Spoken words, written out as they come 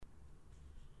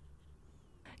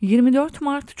24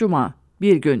 Mart Cuma,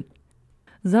 bir gün.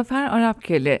 Zafer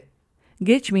Arapkirli,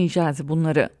 Geçmeyeceğiz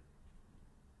bunları.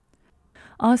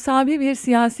 Asabi bir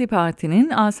siyasi partinin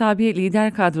asabi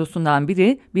lider kadrosundan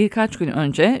biri birkaç gün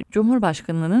önce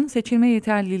Cumhurbaşkanlığının seçilme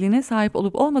yeterliliğine sahip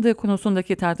olup olmadığı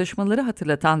konusundaki tartışmaları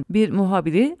hatırlatan bir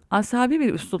muhabiri asabi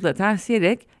bir üslupla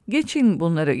tersleyerek "Geçin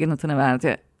bunları" yanıtını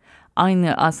verdi.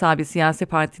 Aynı asabi siyasi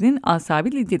partinin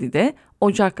asabi lideri de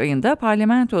Ocak ayında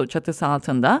parlamento çatısı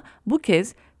altında bu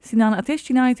kez Sinan Ateş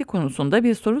cinayeti konusunda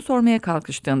bir soru sormaya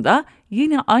kalkıştığında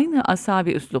yine aynı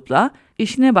asabi üslupla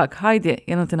 "işine bak haydi"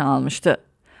 yanıtını almıştı.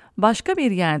 Başka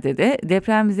bir yerde de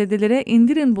depremzedelere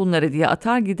 "indirin bunları" diye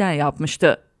atar gider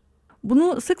yapmıştı.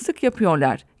 Bunu sık sık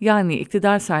yapıyorlar. Yani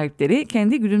iktidar sahipleri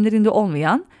kendi güdümlerinde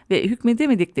olmayan ve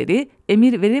hükmedemedikleri,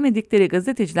 emir veremedikleri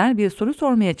gazeteciler bir soru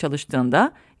sormaya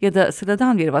çalıştığında ya da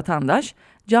sıradan bir vatandaş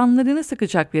canlarını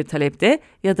sıkacak bir talepte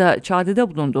ya da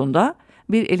çağrıda bulunduğunda,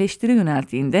 bir eleştiri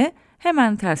yönelttiğinde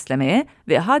hemen terslemeye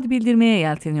ve had bildirmeye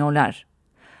yelteniyorlar.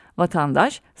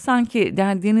 Vatandaş sanki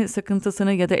derdini,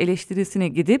 sıkıntısını ya da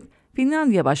eleştirisini gidip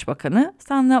Finlandiya Başbakanı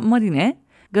Sanna Marin'e,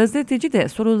 gazeteci de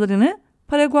sorularını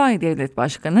Paraguay Devlet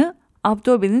Başkanı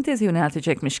Abdo Benitez'e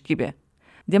yöneltecekmiş gibi.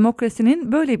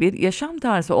 Demokrasinin böyle bir yaşam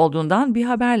tarzı olduğundan bir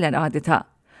haberler adeta.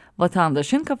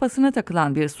 Vatandaşın kafasına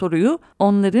takılan bir soruyu,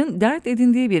 onların dert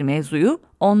edindiği bir mevzuyu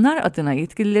onlar adına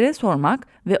yetkililere sormak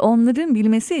ve onların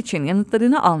bilmesi için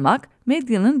yanıtlarını almak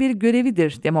medyanın bir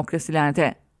görevidir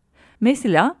demokrasilerde.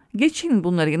 Mesela "geçin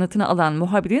bunları" yanıtını alan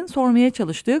muhabirin sormaya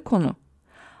çalıştığı konu.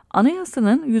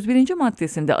 Anayasanın 101.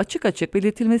 maddesinde açık açık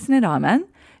belirtilmesine rağmen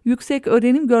yüksek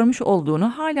öğrenim görmüş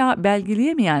olduğunu hala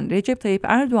belgeleyemeyen Recep Tayyip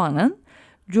Erdoğan'ın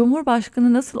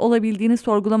Cumhurbaşkanı nasıl olabildiğini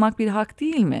sorgulamak bir hak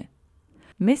değil mi?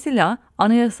 Mesela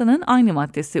anayasanın aynı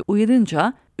maddesi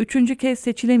uyarınca 3. kez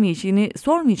seçilemeyeceğini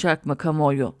sormayacak mı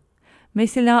kamuoyu?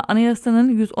 Mesela anayasanın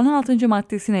 116.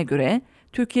 maddesine göre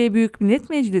Türkiye Büyük Millet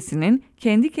Meclisi'nin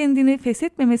kendi kendini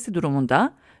feshetmemesi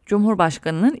durumunda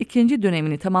Cumhurbaşkanı'nın 2.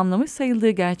 dönemini tamamlamış sayıldığı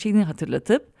gerçeğini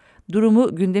hatırlatıp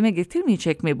durumu gündeme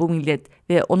getirmeyecek mi bu millet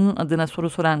ve onun adına soru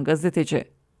soran gazeteci?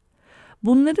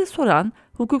 Bunları soran,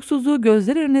 hukuksuzluğu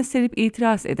gözler önüne serip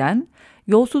itiraz eden,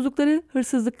 yolsuzlukları,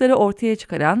 hırsızlıkları ortaya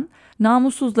çıkaran,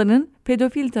 namussuzların,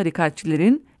 pedofil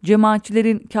tarikatçilerin,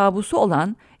 cemaatçilerin kabusu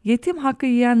olan, yetim hakkı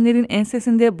yiyenlerin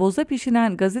ensesinde boza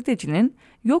pişiren gazetecinin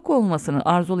yok olmasını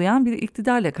arzulayan bir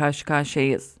iktidarla karşı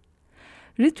karşıyayız.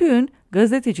 RTÜK'ün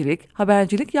gazetecilik,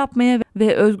 habercilik yapmaya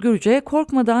ve özgürce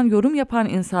korkmadan yorum yapan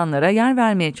insanlara yer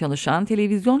vermeye çalışan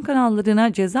televizyon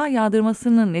kanallarına ceza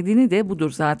yağdırmasının nedeni de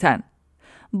budur zaten.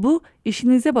 Bu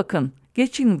 "işinize bakın,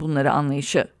 geçin bunları"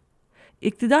 anlayışı.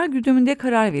 İktidar güdümünde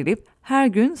karar verip her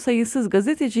gün sayısız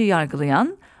gazeteciyi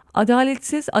yargılayan,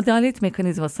 adaletsiz adalet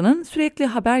mekanizmasının sürekli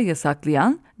haber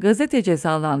yasaklayan, gazete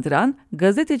cezalandıran,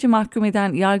 gazeteci mahkum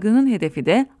eden yargının hedefi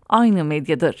de aynı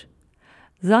medyadır.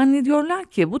 Zannediyorlar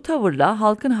ki bu tavırla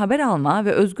halkın haber alma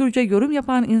ve özgürce yorum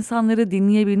yapan insanları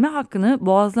dinleyebilme hakkını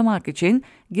boğazlamak için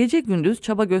gece gündüz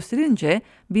çaba gösterince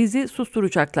bizi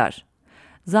susturacaklar.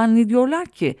 Zannediyorlar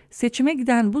ki seçime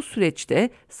giden bu süreçte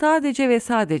sadece ve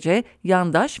sadece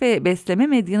yandaş ve besleme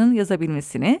medyanın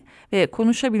yazabilmesini ve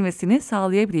konuşabilmesini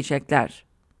sağlayabilecekler.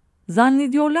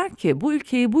 Zannediyorlar ki bu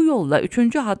ülkeyi bu yolla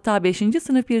 3. hatta 5.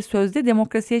 sınıf bir sözde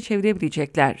demokrasiye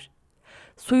çevirebilecekler.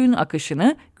 Suyun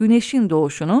akışını, güneşin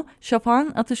doğuşunu,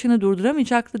 şafağın atışını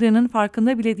durduramayacaklarının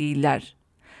farkında bile değiller.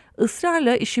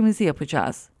 Israrla işimizi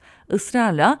yapacağız.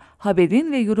 Israrla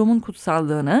haberin ve yorumun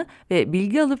kutsallığını ve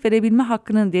bilgi alıp verebilme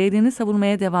hakkının değerini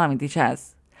savunmaya devam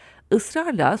edeceğiz.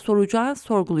 Israrla soracağız,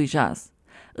 sorgulayacağız.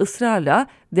 Israrla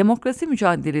demokrasi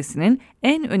mücadelesinin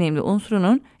en önemli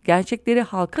unsurunun gerçekleri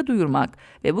halka duyurmak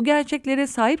ve bu gerçeklere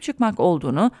sahip çıkmak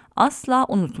olduğunu asla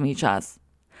unutmayacağız.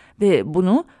 Ve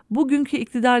bunu bugünkü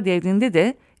iktidar devrinde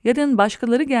de, yarın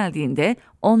başkaları geldiğinde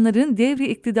onların devri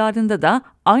iktidarında da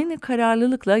aynı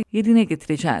kararlılıkla yerine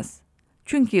getireceğiz.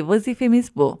 Çünkü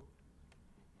vazifemiz bu.